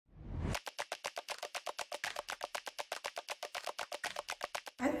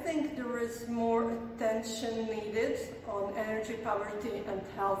is more attention needed on energy poverty and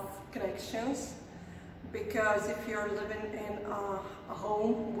health connections, because if you're living in a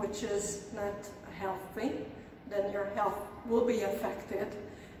home which is not healthy, then your health will be affected.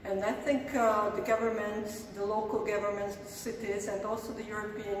 And I think the governments, the local governments, the cities, and also the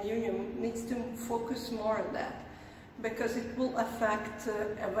European Union needs to focus more on that, because it will affect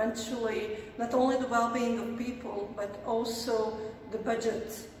eventually not only the well-being of people, but also the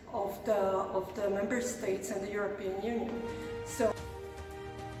budget of the member states and the European Union. So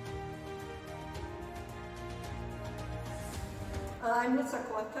I'm Luca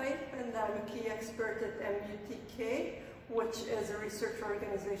Koltai, and I'm a key expert at MUTK, which is a research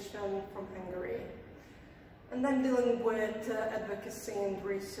organization from Hungary. And I'm dealing with advocacy and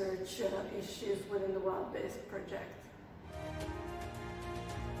research issues within the WELLBASED project.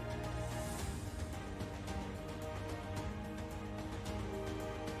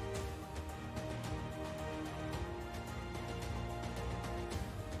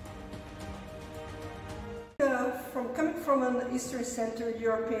 Coming from an Eastern Central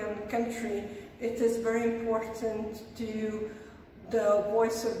European country, it is very important to the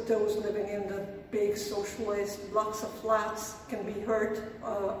voice of those living in the big socialist blocks of flats can be heard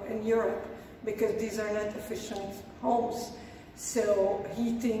in Europe, because these are not efficient homes. So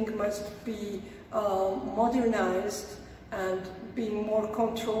heating must be modernized and be more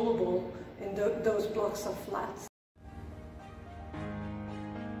controllable in those blocks of flats.